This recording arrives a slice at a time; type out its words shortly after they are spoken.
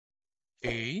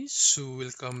Okay, so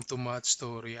welcome to Math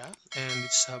Tutorial and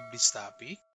let's have this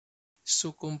topic.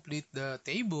 So complete the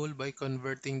table by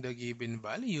converting the given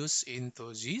values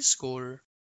into z-score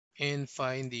and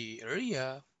find the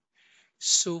area.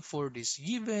 So for this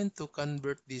given to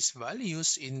convert these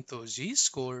values into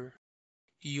z-score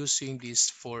using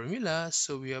this formula,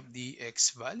 so we have the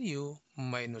x value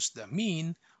minus the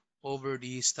mean over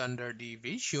the standard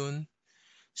deviation.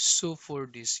 So for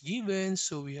this given,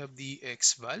 so we have the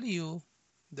x value,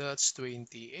 that's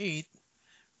 28,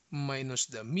 minus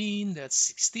the mean, that's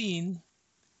 16,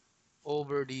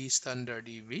 over the standard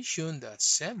deviation, that's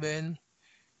 7.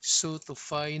 So to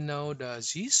find now the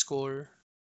z-score,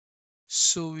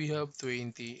 so we have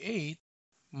 28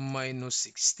 minus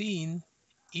 16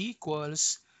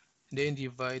 equals, then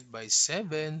divide by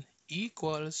 7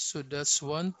 equals, so that's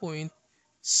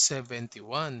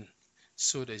 1.71.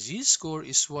 So the z-score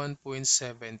is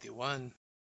 1.71.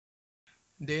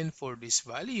 Then for these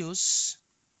values,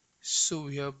 so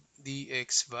we have the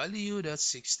x value, that's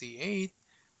 68,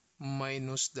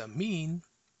 minus the mean,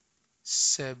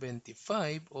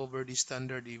 75, over the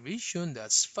standard deviation,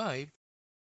 that's 5.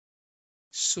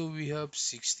 So we have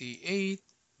 68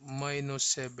 minus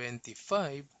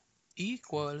 75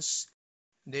 equals,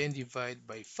 then divide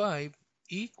by 5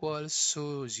 equals,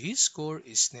 so z-score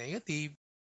is negative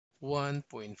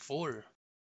 1.4.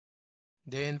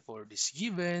 Then for this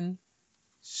given,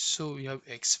 so we have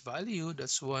x value,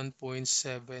 that's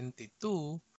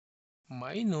 1.72,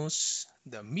 minus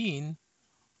the mean,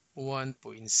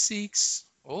 1.6,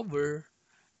 over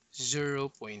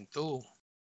 0.2.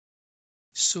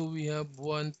 So we have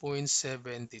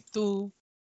 1.72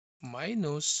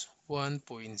 minus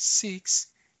 1.6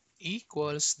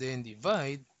 equals, then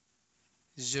divide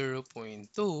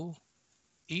 0.2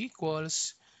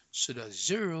 equals, so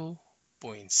that's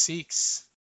 0.6.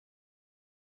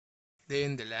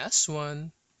 Then the last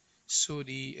one, so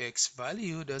the x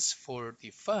value, that's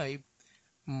 45,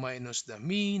 minus the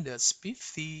mean, that's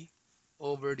 50,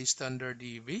 over the standard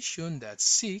deviation, that's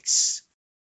 6.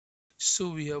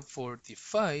 So we have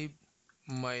 45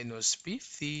 minus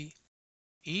 50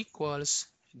 equals,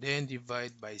 then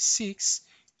divide by 6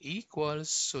 equals,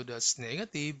 so that's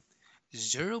negative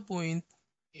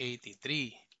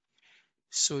 0.83.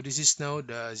 So this is now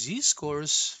the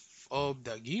z-scores of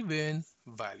the given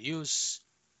values.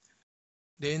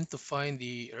 Then to find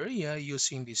the area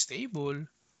using this table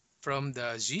from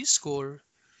the z-score,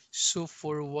 so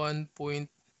for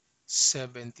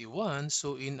 1.71,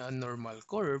 so in a normal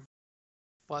curve,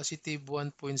 positive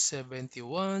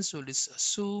 1.71, so let's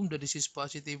assume that this is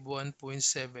positive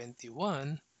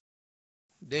 1.71.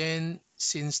 Then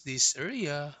since this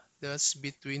area, that's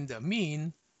between the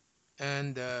mean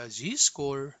and the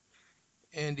z-score,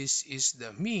 and this is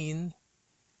the mean,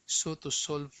 so to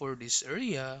solve for this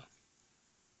area,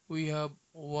 we have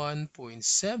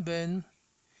 1.7.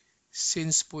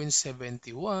 Since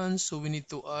 0.71, so we need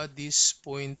to add this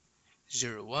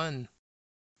 0.01.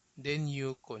 Then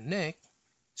you connect.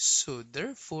 So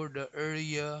therefore, the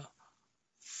area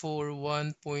for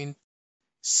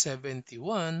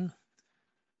 1.71,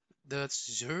 that's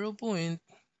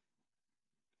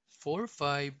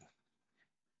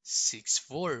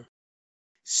 0.4564.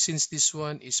 Since this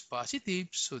one is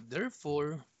positive, so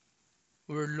therefore,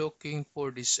 we're looking for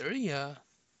this area,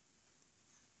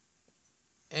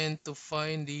 and to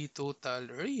find the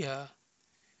total area,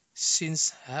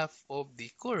 since half of the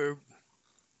curve,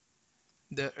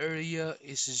 the area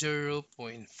is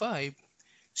 0.5,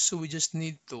 so we just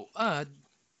need to add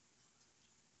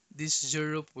this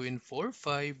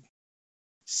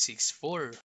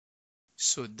 0.4564.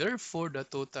 So therefore, the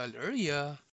total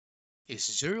area is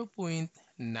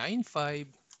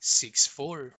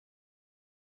 0.9564.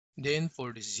 Then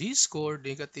for the z-score,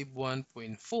 negative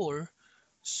 1.4.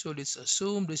 So let's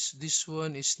assume this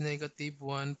one is negative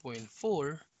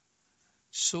 1.4.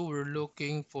 So we're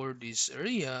looking for this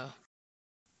area.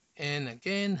 And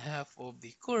again, half of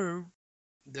the curve,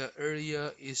 the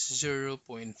area is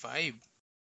 0.5.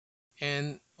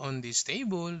 And on this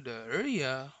table, the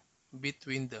area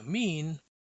between the mean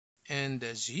and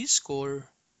the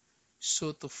z-score,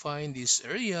 so to find this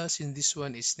area, since this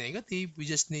one is negative, we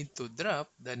just need to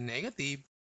drop the negative.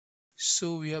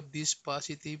 So we have this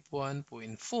positive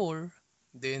 1.4,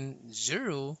 then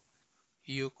 0,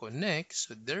 you connect,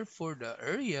 so therefore the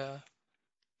area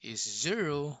is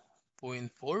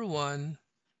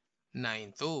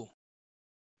 0.4192.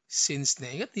 Since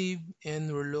negative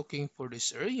and we're looking for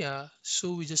this area,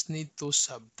 so we just need to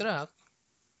subtract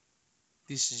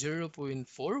this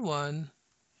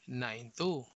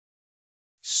 0.4192.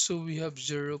 So we have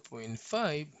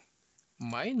 0.5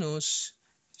 minus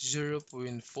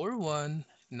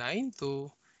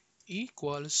 0.4192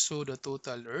 equals, so the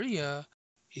total area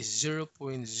is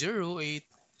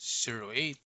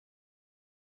 0.0808.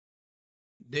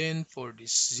 Then for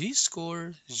this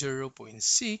z-score,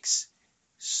 0.6.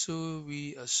 So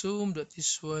we assume that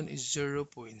this one is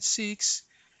 0.6.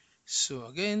 So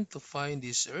again, to find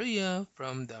this area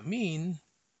from the mean,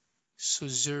 so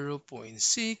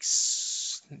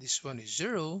 0.6, this one is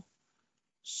 0.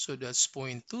 So that's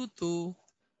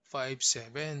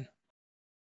 0.2257.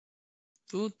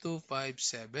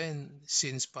 2257.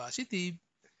 Since positive,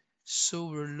 so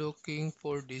we're looking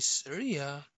for this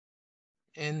area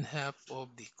and half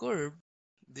of the curve.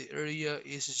 The area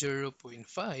is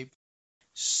 0.5.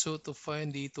 So to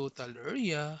find the total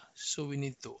area, so we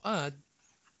need to add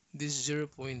this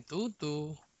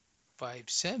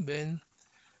 0.2257.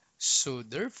 So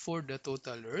therefore, the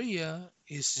total area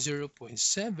is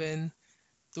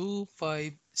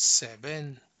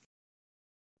 0.7257.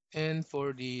 And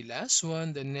for the last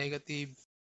one, the negative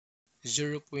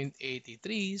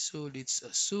 0.83. So let's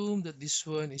assume that this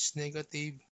one is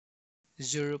negative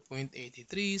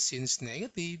 0.83 since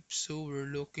negative. So we're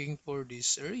looking for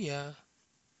this area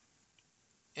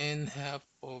and half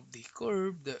of the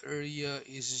curve. The area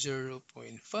is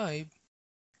 0.5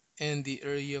 and the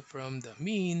area from the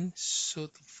mean. So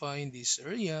to find this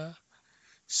area,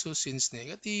 so since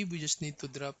negative, we just need to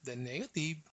drop the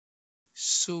negative.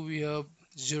 So we have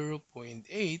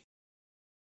 0.8.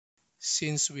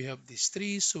 Since we have this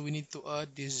 3, so we need to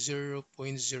add this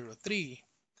 0.03.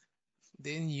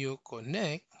 Then you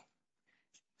connect.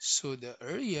 So the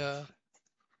area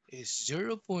is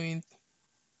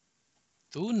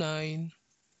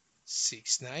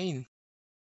 0.2969.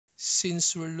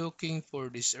 Since we're looking for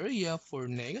this area for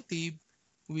negative,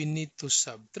 we need to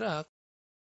subtract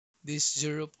this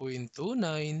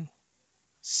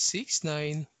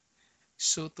 0.2969.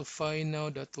 So to find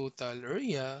out the total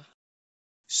area,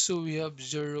 so we have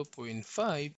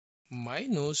 0.5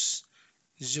 minus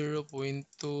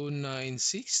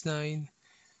 0.2969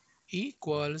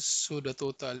 equals, so the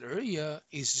total area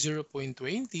is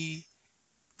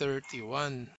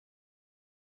 0.2031.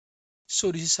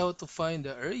 So this is how to find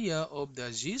the area of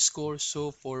the z-score.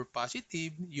 So for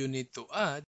positive, you need to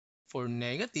add. For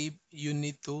negative, you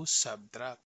need to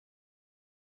subtract.